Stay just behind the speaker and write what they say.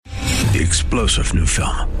The explosive new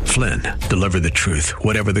film, Flynn, deliver the truth,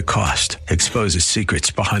 whatever the cost, exposes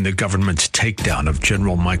secrets behind the government's takedown of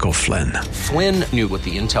General Michael Flynn. Flynn knew what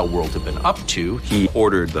the intel world had been up to. He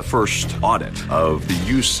ordered the first audit of the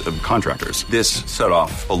use of contractors. This set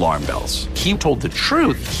off alarm bells. He told the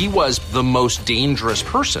truth. He was the most dangerous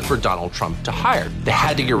person for Donald Trump to hire. They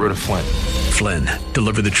had to get rid of Flynn. Flynn,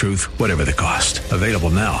 deliver the truth, whatever the cost. Available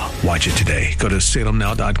now. Watch it today. Go to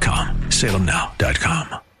salemnow.com.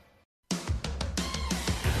 salemnow.com.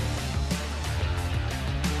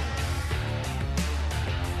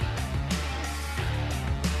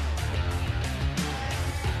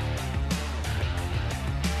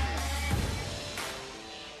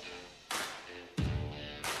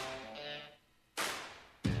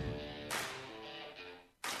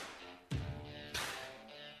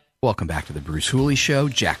 Welcome back to the Bruce Hooley Show.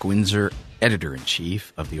 Jack Windsor,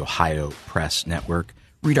 editor-in-chief of the Ohio Press Network.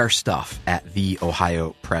 Read our stuff at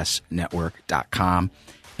theohiopressnetwork.com.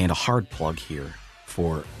 And a hard plug here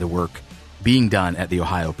for the work being done at the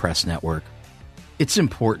Ohio Press Network. It's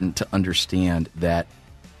important to understand that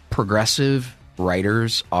progressive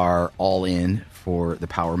writers are all in for the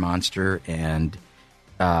power monster and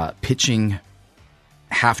pitching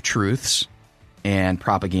half-truths and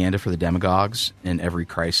propaganda for the demagogues in every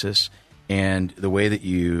crisis. And the way that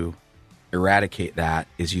you eradicate that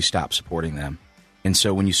is you stop supporting them. And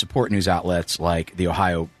so when you support news outlets like the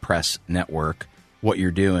Ohio Press Network, what you're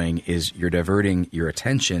doing is you're diverting your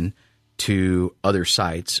attention to other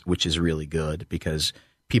sites, which is really good because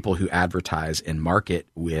people who advertise and market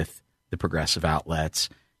with the progressive outlets,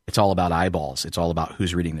 it's all about eyeballs. It's all about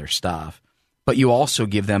who's reading their stuff. But you also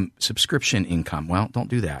give them subscription income. Well, don't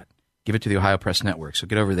do that. Give it to the Ohio Press Network. So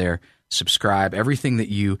get over there, subscribe. Everything that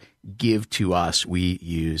you give to us, we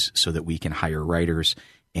use so that we can hire writers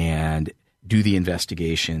and do the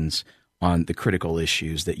investigations on the critical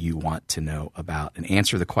issues that you want to know about and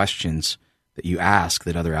answer the questions that you ask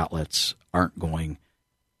that other outlets aren't going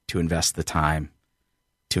to invest the time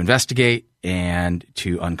to investigate and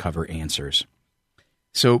to uncover answers.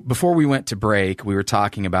 So before we went to break, we were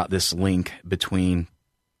talking about this link between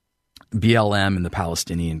BLM and the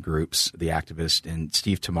Palestinian groups, the activist, and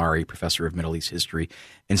Steve Tamari, professor of Middle East history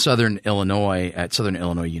in Southern Illinois at Southern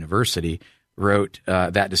Illinois University, wrote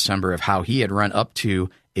that December of how he had run up to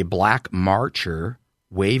a black marcher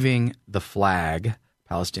waving the flag,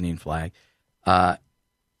 Palestinian flag.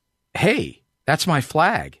 Hey, that's my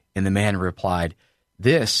flag. And the man replied,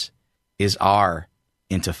 this is our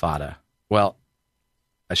intifada. Well,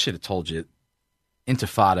 I should have told you,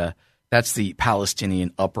 intifada, that's the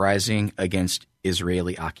Palestinian uprising against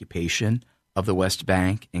Israeli occupation of the West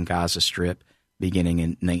Bank and Gaza Strip beginning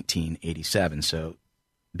in 1987. So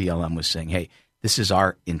BLM was saying, hey, this is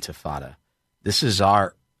our intifada. This is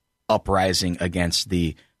our uprising against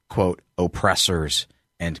the, quote, oppressors,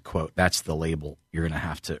 end quote. That's the label you're going to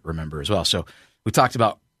have to remember as well. So we talked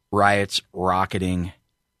about riots rocketing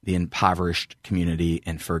the impoverished community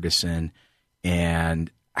in Ferguson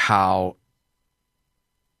and how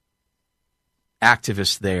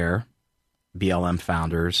activists there, BLM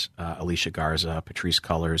founders, Alicia Garza, Patrisse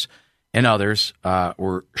Cullors, and others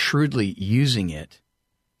were shrewdly using it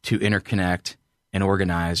to interconnect and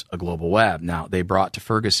organize a global web. Now, they brought to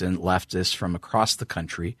Ferguson leftists from across the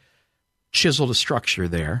country, chiseled a structure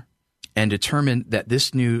there, and determined that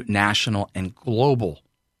this new national and global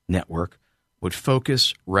network would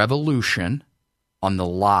focus revolution on the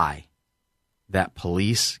lie that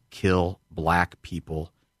police kill black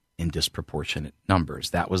people in disproportionate numbers.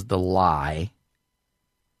 That was the lie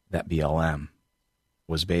that BLM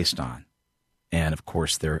was based on. And, of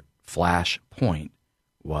course, their flash point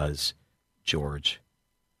was George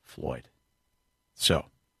Floyd. So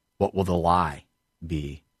what will the lie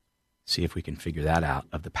be? See if we can figure that out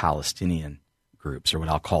of the Palestinian groups, or what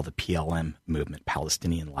I'll call the PLM movement,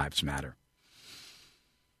 Palestinian Lives Matter.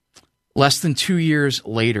 Less than 2 years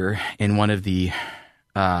later, in one of the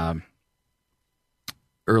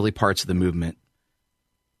early parts of the movement,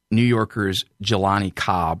 New Yorker's Jelani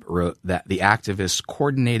Cobb wrote that the activists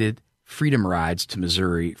coordinated freedom rides to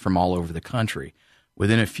Missouri from all over the country.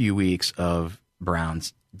 Within a few weeks of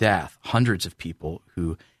Brown's death, hundreds of people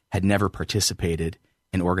who had never participated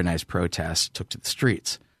in organized protests took to the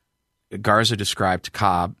streets. Garza described to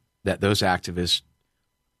Cobb that those activists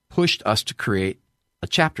pushed us to create a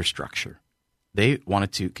chapter structure. They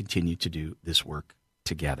wanted to continue to do this work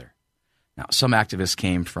together. Now, some activists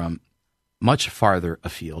came from much farther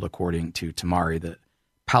afield. According to Tamari, the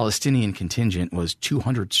Palestinian contingent was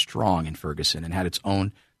 200 strong in Ferguson and had its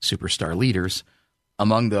own superstar leaders.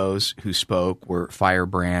 Among those who spoke were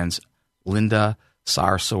Firebrand's Linda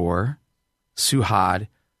Sarsour, Suhad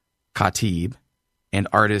Khatib, and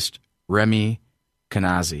artist Remy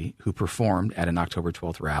Kanazi, who performed at an October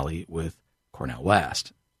 12th rally with Cornel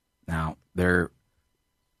West. Now, there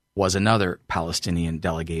was another Palestinian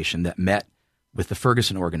delegation that met with the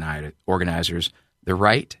Ferguson organizers, the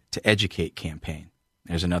Right to Educate campaign.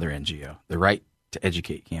 There's another NGO, the Right to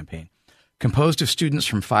Educate campaign, composed of students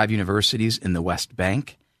from 5 universities in the West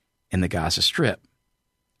Bank and the Gaza Strip.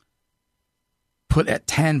 Put at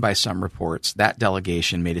 10 by some reports, that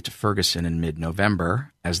delegation made it to Ferguson in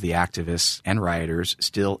mid-November as the activists and rioters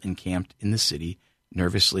still encamped in the city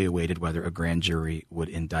nervously awaited whether a grand jury would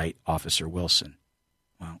indict Officer Wilson.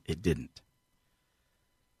 Well, it didn't.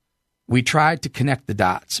 We tried to connect the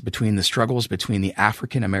dots between the struggles between the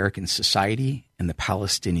African American society and the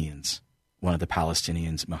Palestinians, one of the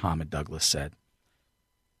Palestinians, Muhammad Douglas, said.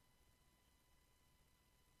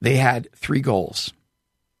 They had 3 goals.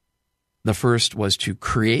 The first was to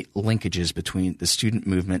create linkages between the student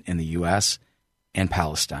movement in the U.S. and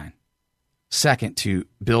Palestine. Second, to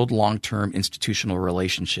build long-term institutional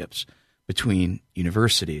relationships between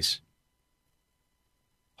universities.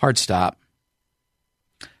 Hard stop.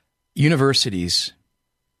 Universities,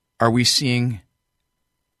 are we seeing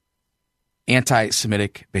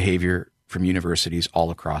anti-Semitic behavior from universities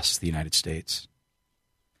all across the United States?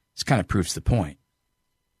 This kind of proves the point.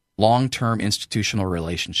 Long-term institutional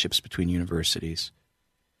relationships between universities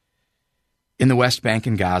in the West Bank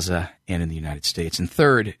and Gaza and in the United States. And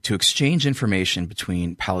third, to exchange information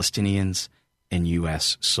between Palestinians and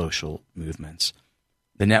U.S. social movements.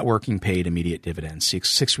 The networking paid immediate dividends.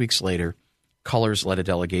 6 weeks later, Colors led a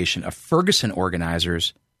delegation of Ferguson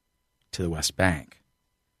organizers to the West Bank,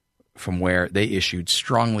 from where they issued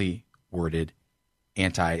strongly worded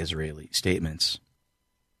anti-Israeli statements.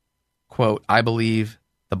 Quote, I believe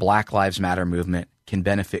the Black Lives Matter movement can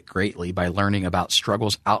benefit greatly by learning about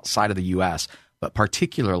struggles outside of the U.S., but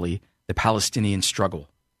particularly the Palestinian struggle,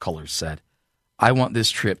 Colors said. I want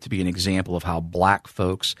this trip to be an example of how black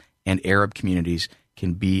folks and Arab communities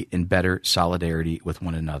can be in better solidarity with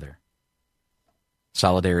one another.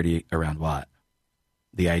 Solidarity around what?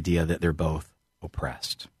 The idea that they're both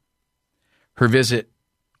oppressed. Her visit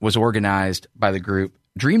was organized by the group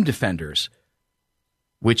Dream Defenders,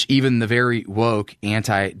 which even the very woke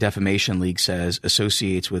Anti-Defamation League says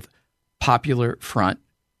associates with Popular Front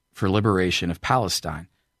for Liberation of Palestine.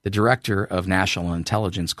 The director of national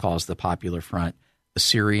intelligence calls the Popular Front a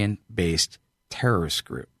Syrian-based terrorist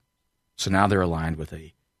group. So now they're aligned with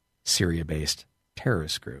a Syria-based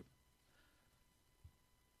terrorist group.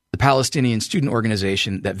 The Palestinian student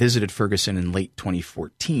organization that visited Ferguson in late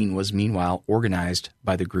 2014 was meanwhile organized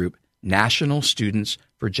by the group National Students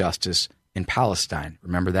for Justice in Palestine.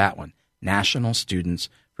 Remember that one, National Students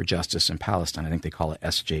for Justice in Palestine. I think they call it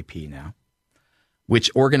SJP now,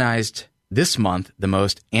 which organized this month the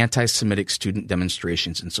most anti-Semitic student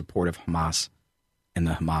demonstrations in support of Hamas and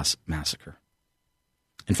the Hamas massacre.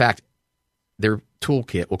 In fact, their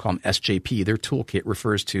toolkit, we'll call them SJP, their toolkit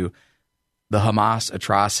refers to the Hamas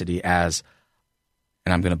atrocity as,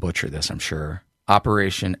 and I'm going to butcher this, I'm sure,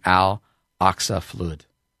 Operation Al-Aqsa Flood,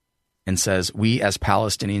 and says, we as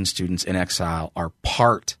Palestinian students in exile are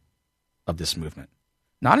part of this movement.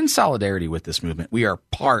 Not in solidarity with this movement. We are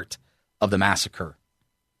part of the massacre.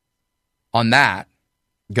 On that,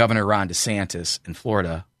 Governor Ron DeSantis in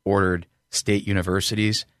Florida ordered state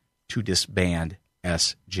universities to disband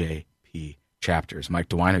SJP chapters. Mike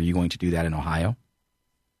DeWine, are you going to do that in Ohio?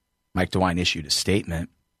 Mike DeWine issued a statement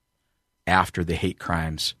after the hate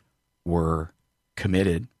crimes were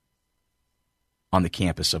committed on the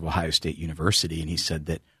campus of Ohio State University, and he said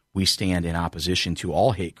that we stand in opposition to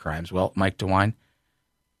all hate crimes. Well, Mike DeWine,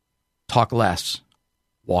 talk less,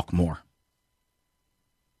 walk more.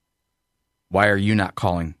 Why are you not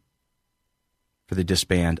calling for the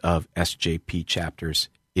disband of SJP chapters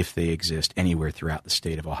if they exist anywhere throughout the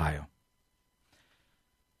state of Ohio?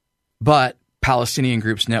 But Palestinian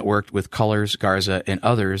groups networked with Colors, Garza, and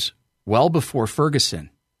others well before Ferguson.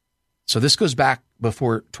 So this goes back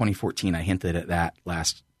before 2014. I hinted at that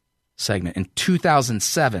last segment. In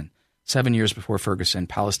 2007, 7 years before Ferguson,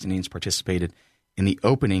 Palestinians participated in the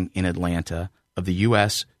opening in Atlanta of the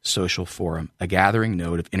U.S. Social Forum, a gathering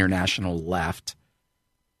node of international left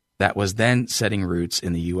that was then setting roots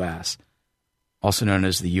in the U.S. Also known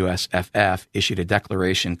as the USFF, issued a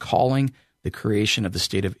declaration calling the creation of the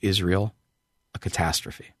State of Israel a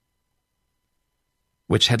catastrophe,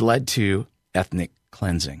 which had led to ethnic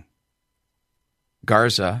cleansing.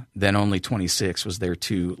 Garza, then only 26, was there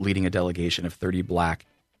too, leading a delegation of 30 black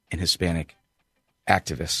and Hispanic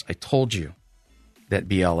activists. I told you that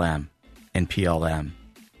BLM and PLM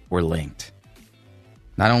were linked.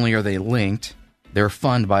 Not only are they linked, They're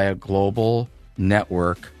funded by a global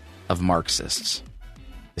network of Marxists.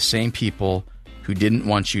 The same people who didn't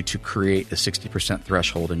want you to create a 60%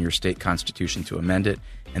 threshold in your state constitution to amend it,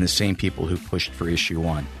 and the same people who pushed for issue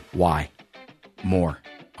 1. Why? More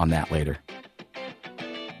on that later.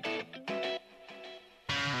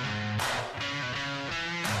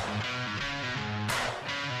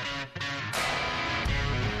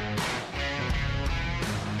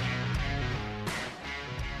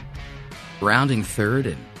 Rounding third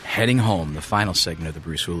and heading home, the final segment of the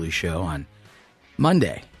Bruce Woolley Show on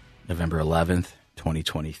Monday, November 11th,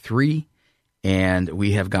 2023. And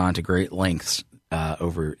we have gone to great lengths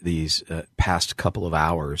over these past couple of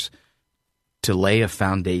hours to lay a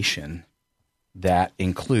foundation that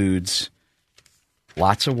includes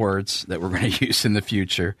lots of words that we're going to use in the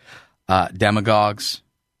future. Demagogues,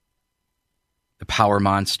 the power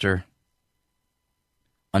monster,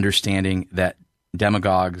 understanding that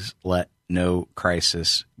demagogues let no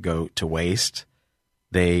crisis go to waste.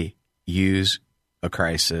 They use a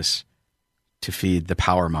crisis to feed the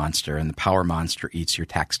power monster, and the power monster eats your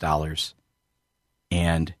tax dollars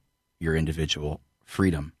and your individual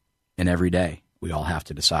freedom. And every day, we all have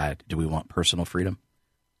to decide, do we want personal freedom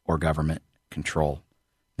or government control?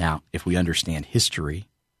 Now, if we understand history,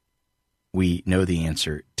 we know the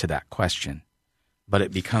answer to that question. But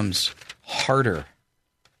it becomes harder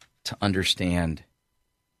to understand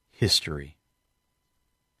history.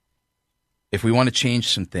 If we want to change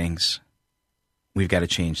some things, we've got to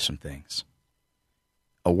change some things.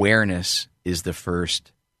 Awareness is the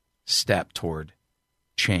first step toward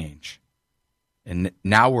change. And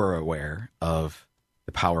now we're aware of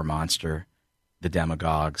the power monster, the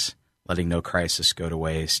demagogues, letting no crisis go to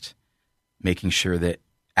waste, making sure that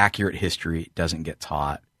accurate history doesn't get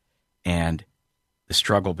taught, and the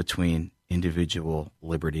struggle between individual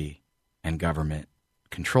liberty and government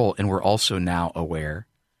control. And we're also now aware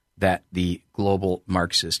that the global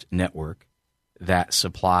Marxist network that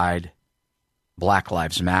supplied Black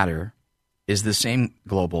Lives Matter is the same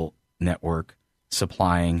global network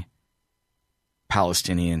supplying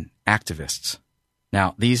Palestinian activists.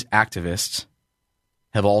 Now, these activists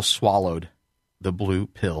have all swallowed the blue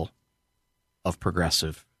pill of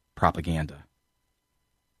progressive propaganda.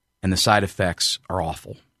 And the side effects are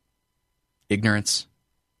awful. Ignorance,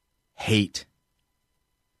 hate.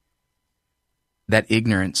 That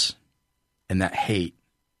ignorance and that hate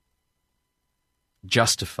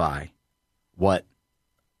justify what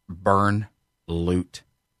burn, loot,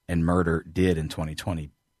 and murder did in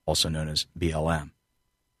 2020, also known as BLM.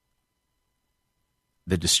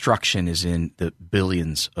 The destruction is in the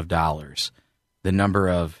billions of dollars. The number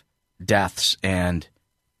of deaths and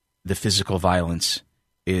the physical violence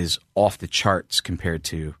is off the charts compared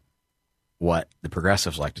to what the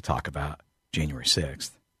progressives like to talk about, January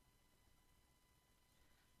 6th.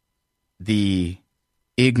 The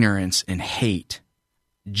ignorance and hate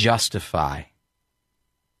justify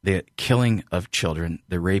the killing of children,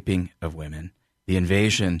 the raping of women, the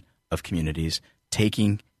invasion of communities,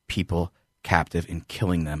 taking people captive and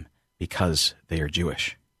killing them because they are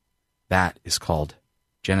Jewish. That is called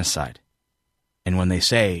genocide. And when they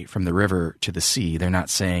say from the river to the sea, they're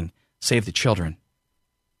not saying save the children.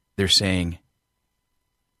 They're saying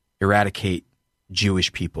eradicate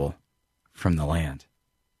Jewish people from the land.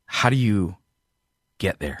 How do you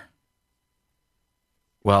get there?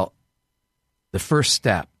 Well, the first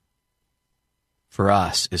step for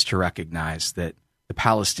us is to recognize that the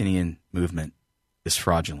Palestinian movement is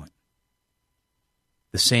fraudulent.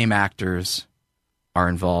 The same actors are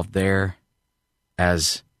involved there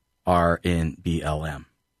as are in BLM.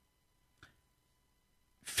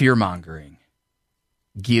 Fear-mongering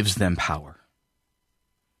gives them power.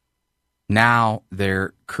 Now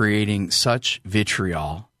they're creating such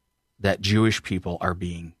vitriol that Jewish people are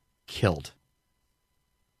being killed.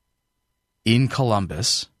 In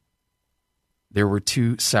Columbus, there were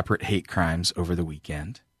 2 separate hate crimes over the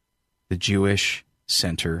weekend. The Jewish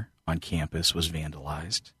Center on campus was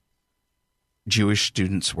vandalized. Jewish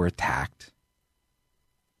students were attacked.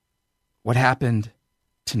 What happened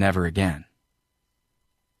to never again?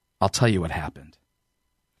 I'll tell you what happened.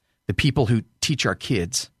 The people who teach our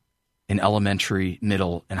kids in elementary,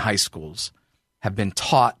 middle, and high schools have been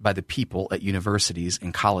taught by the people at universities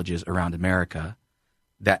and colleges around America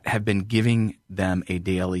that have been giving them a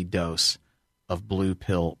daily dose of blue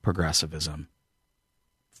pill progressivism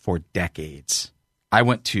for decades. I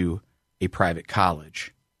went to a private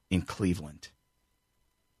college in Cleveland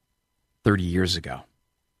 30 years ago,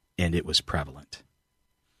 and it was prevalent.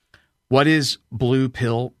 What is blue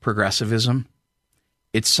pill progressivism?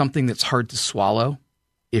 It's something that's hard to swallow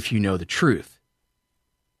if you know the truth.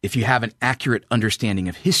 if you have an accurate understanding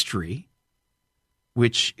of history,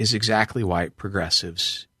 which is exactly why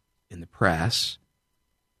progressives in the press,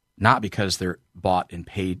 not because they're bought and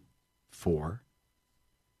paid for,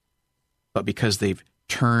 but because they've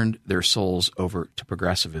turned their souls over to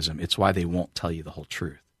progressivism, it's why they won't tell you the whole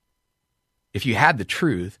truth. If you had the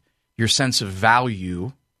truth, your sense of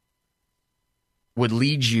value would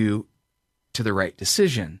lead you to the right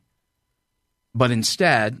decision. But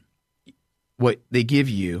instead, what they give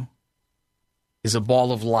you is a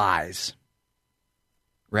ball of lies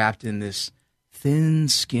wrapped in this thin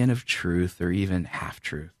skin of truth or even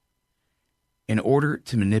half-truth in order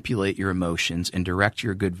to manipulate your emotions and direct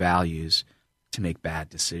your good values to make bad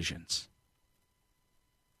decisions.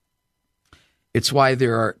 It's why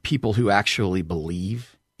there are people who actually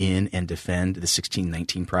believe in and defend the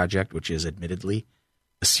 1619 Project, which is admittedly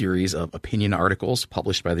a series of opinion articles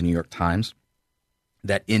published by the New York Times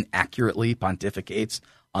that inaccurately pontificates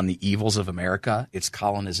on the evils of America, its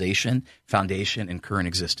colonization, foundation, and current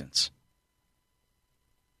existence.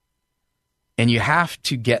 And you have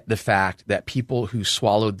to get the fact that people who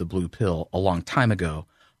swallowed the blue pill a long time ago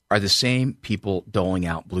are the same people doling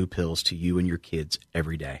out blue pills to you and your kids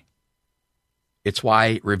every day. It's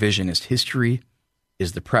why revisionist history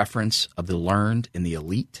is the preference of the learned and the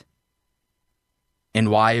elite, and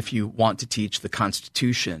why if you want to teach the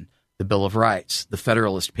Constitution, the Bill of Rights, the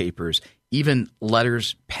Federalist Papers, even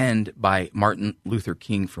letters penned by Martin Luther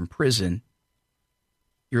King from prison,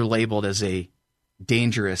 you're labeled as a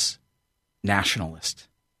dangerous nationalist.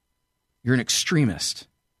 You're an extremist.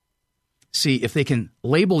 See, if they can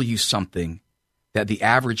label you something that the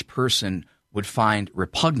average person would find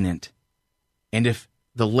repugnant, and if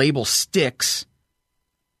the label sticks,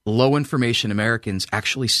 low information Americans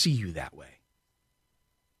actually see you that way.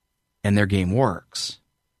 And their game works.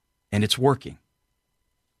 And it's working.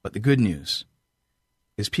 But the good news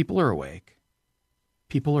is people are awake.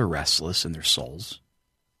 People are restless in their souls.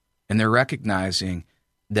 And they're recognizing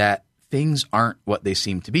that things aren't what they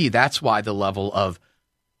seem to be. That's why the level of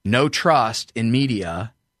no trust in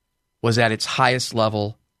media was at its highest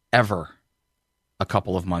level ever a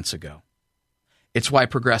couple of months ago. It's why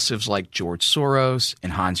progressives like George Soros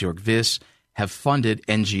and Hans-Jörg Wyss have funded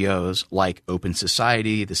NGOs like Open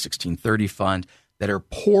Society, the 1630 Fund, that are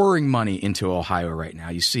pouring money into Ohio right now.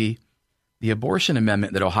 You see, the abortion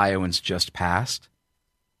amendment that Ohioans just passed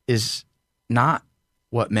is not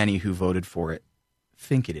what many who voted for it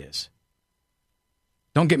think it is.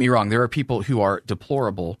 Don't get me wrong. There are people who are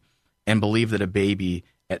deplorable and believe that a baby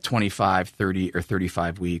at 25, 30, or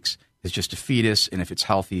 35 weeks is just a fetus, and if it's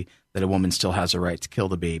healthy, that a woman still has a right to kill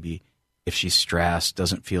the baby if she's stressed,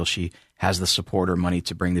 doesn't feel she has the support or money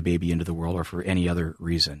to bring the baby into the world, or for any other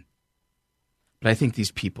reason. But I think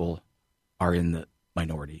these people are in the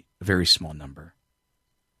minority, a very small number.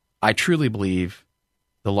 I truly believe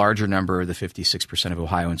the larger number, the 56% of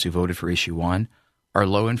Ohioans who voted for Issue 1, are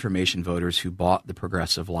low-information voters who bought the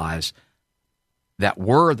progressive lies that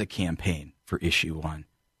were the campaign for Issue 1,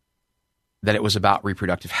 that it was about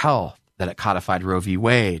reproductive health, that it codified Roe v.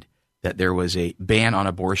 Wade, that there was a ban on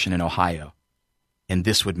abortion in Ohio, and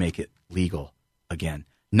this would make it legal again.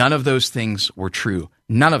 None of those things were true.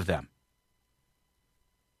 None of them.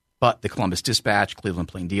 But the Columbus Dispatch, Cleveland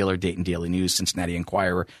Plain Dealer, Dayton Daily News, Cincinnati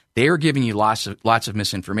Enquirer, they are giving you lots of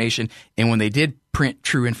misinformation. And when they did print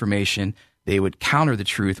true information, they would counter the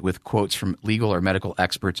truth with quotes from legal or medical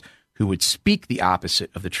experts who would speak the opposite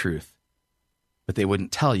of the truth. But they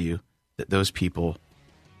wouldn't tell you that those people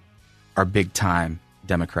are big-time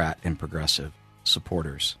Democrat and progressive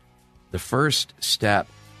supporters. The first step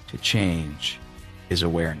to change is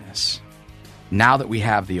awareness. Now that we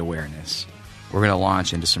have the awareness, we're going to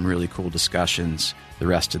launch into some really cool discussions the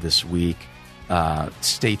rest of this week.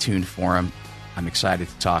 Stay tuned for them. I'm excited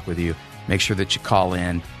to talk with you. Make sure that you call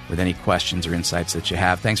in with any questions or insights that you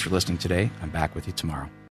have. Thanks for listening today. I'm back with you tomorrow.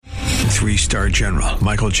 3-star General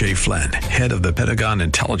Michael J. Flynn, head of the Pentagon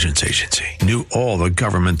Intelligence Agency, knew all the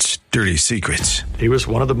government's dirty secrets. He was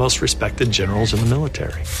one of the most respected generals in the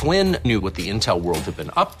military. Flynn knew what the intel world had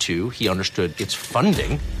been up to. He understood its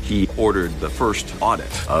funding. He ordered the first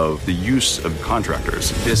audit of the use of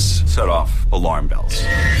contractors. This set off alarm bells.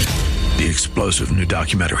 The explosive new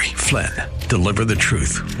documentary, Flynn, Deliver the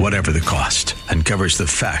Truth, Whatever the Cost, uncovers the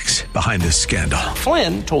facts behind this scandal.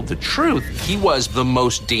 Flynn told the truth. He was the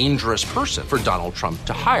most dangerous person for Donald Trump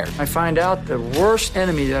to hire. I find out the worst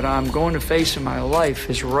enemy that I'm going to face in my life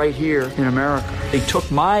is right here in America. They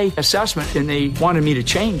took my assessment and they wanted me to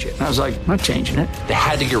change it. And I was like, I'm not changing it. They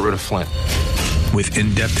had to get rid of Flynn. with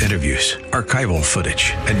in-depth interviews, archival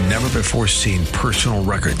footage, and never-before-seen personal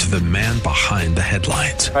records of the man behind the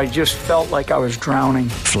headlines. I just felt like I was drowning.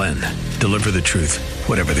 Flynn, deliver the truth,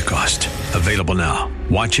 whatever the cost. Available now.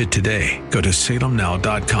 Watch it today. Go to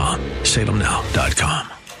salemnow.com.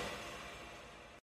 salemnow.com.